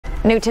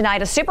New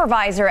tonight, a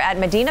supervisor at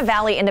Medina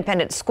Valley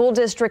Independent School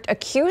District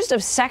accused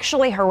of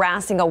sexually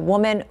harassing a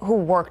woman who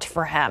worked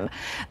for him.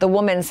 The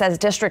woman says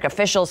district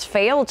officials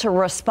failed to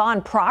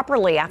respond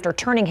properly after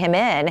turning him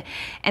in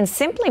and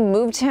simply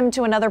moved him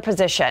to another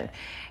position.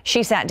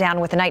 She sat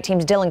down with the Night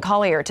Team's Dylan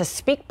Collier to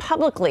speak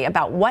publicly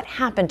about what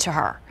happened to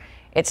her.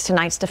 It's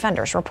tonight's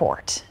Defenders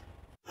Report.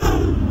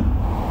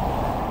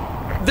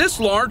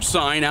 This large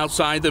sign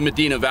outside the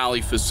Medina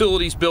Valley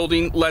Facilities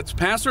building lets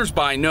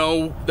passersby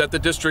know that the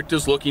district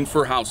is looking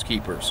for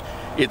housekeepers.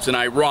 It's an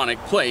ironic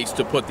place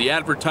to put the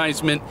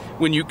advertisement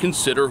when you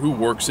consider who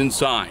works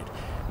inside.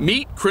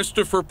 Meet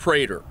Christopher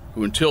Prater,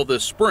 who until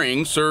this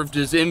spring served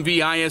as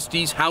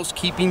MVISD's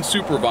housekeeping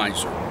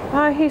supervisor.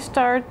 He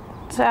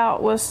starts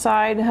out with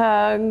side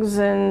hugs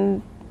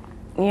and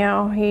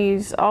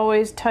he's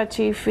always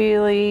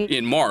touchy-feely.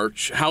 In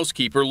March,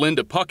 housekeeper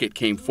Linda Puckett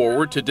came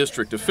forward to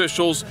district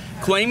officials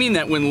claiming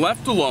that when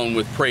left alone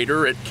with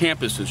Prater at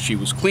campuses she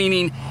was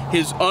cleaning,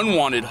 his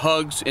unwanted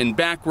hugs and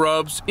back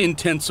rubs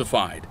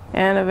intensified.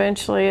 And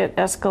eventually it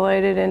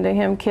escalated into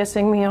him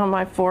kissing me on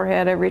my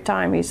forehead every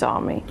time he saw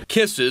me.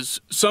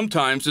 Kisses,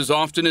 sometimes as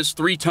often as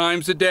 3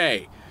 times a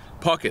day.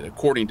 Puckett,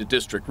 according to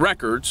district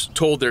records,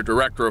 told their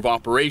director of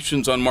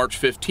operations on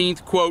March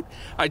 15th, quote,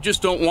 "I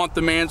just don't want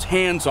the man's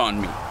hands on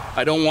me.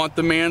 I don't want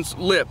the man's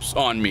lips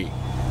on me."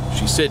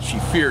 She said she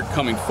feared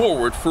coming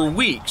forward for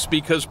weeks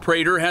because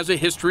Prater has a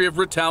history of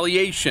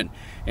retaliation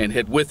and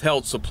had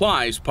withheld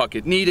supplies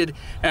Puckett needed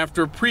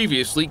after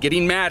previously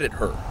getting mad at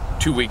her.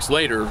 2 weeks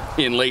later,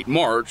 in late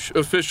March,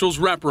 officials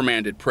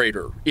reprimanded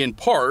Prater, in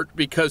part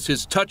because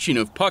his touching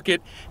of Puckett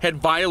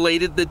had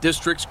violated the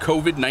district's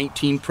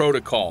COVID-19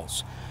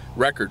 protocols.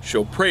 Records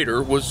show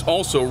Prater was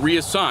also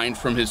reassigned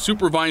from his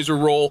supervisor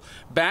role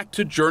back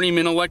to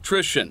journeyman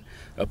electrician,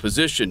 a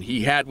position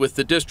he had with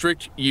the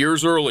district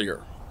years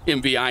earlier.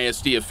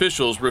 MVISD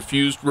officials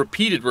refused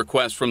repeated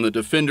requests from the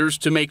defenders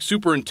to make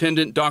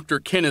Superintendent Dr.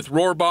 Kenneth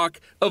Rohrbach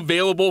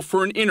available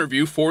for an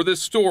interview for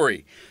this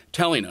story,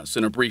 telling us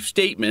in a brief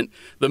statement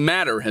the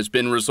matter has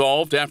been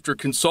resolved after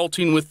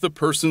consulting with the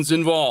persons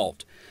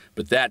involved.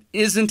 But that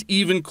isn't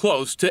even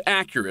close to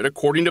accurate,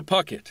 according to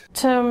Puckett.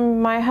 To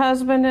my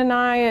husband and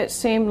I, it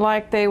seemed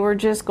like they were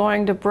just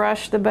going to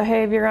brush the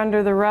behavior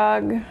under the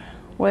rug,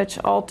 which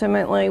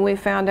ultimately we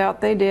found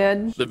out they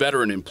did. The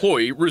veteran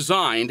employee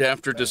resigned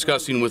after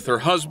discussing with her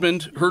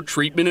husband her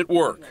treatment at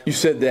work. You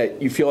said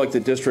that you feel like the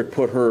district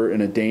put her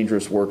in a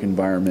dangerous work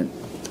environment.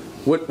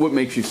 What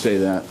makes you say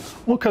that?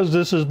 Well, because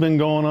this has been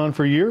going on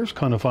for years,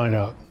 kind of find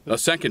out. A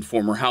second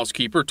former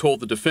housekeeper told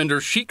the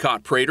defenders she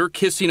caught Prater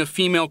kissing a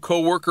female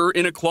coworker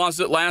in a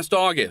closet last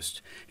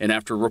August. And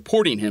after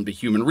reporting him to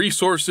Human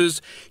Resources,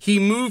 he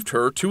moved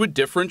her to a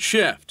different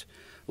shift.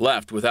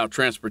 Left without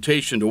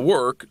transportation to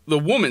work, the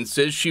woman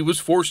says she was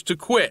forced to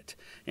quit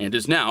and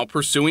is now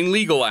pursuing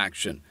legal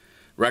action.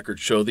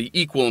 Records show the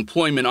Equal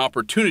Employment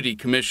Opportunity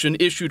Commission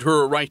issued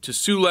her a right to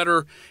sue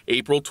letter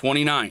April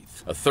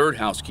 29th. A third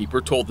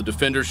housekeeper told the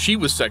defenders she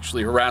was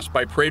sexually harassed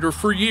by Prater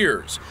for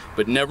years,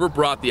 but never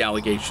brought the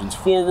allegations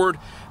forward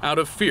out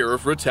of fear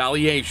of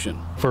retaliation.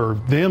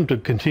 For them to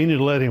continue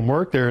to let him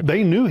work there,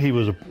 they knew he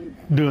was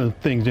doing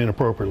things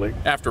inappropriately.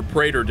 After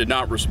Prater did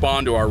not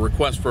respond to our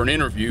request for an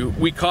interview,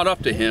 we caught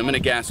up to him in a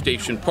gas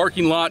station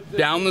parking lot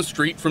down the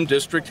street from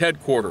district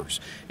headquarters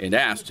and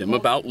asked him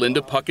about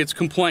Linda Puckett's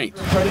complaint.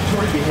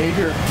 Predatory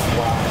behavior.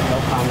 Wow, no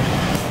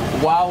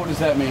comment. Wow, what does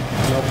that mean?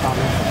 No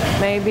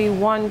comment. Maybe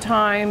one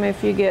time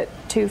if you get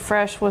too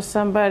fresh with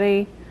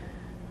somebody,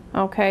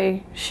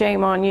 okay,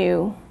 shame on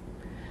you.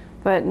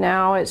 But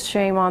now it's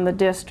shame on the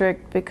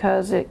district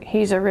because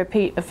he's a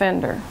repeat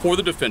offender. For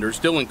the defenders,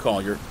 Dylan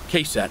Collier,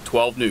 KSAT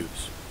 12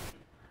 News.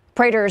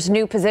 Prater's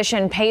new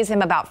position pays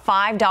him about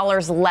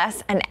 $5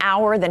 less an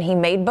hour than he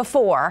made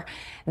before.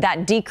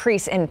 That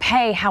decrease in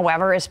pay,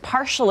 however, is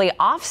partially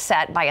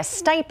offset by a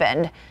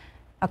stipend,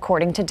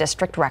 according to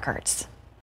district records.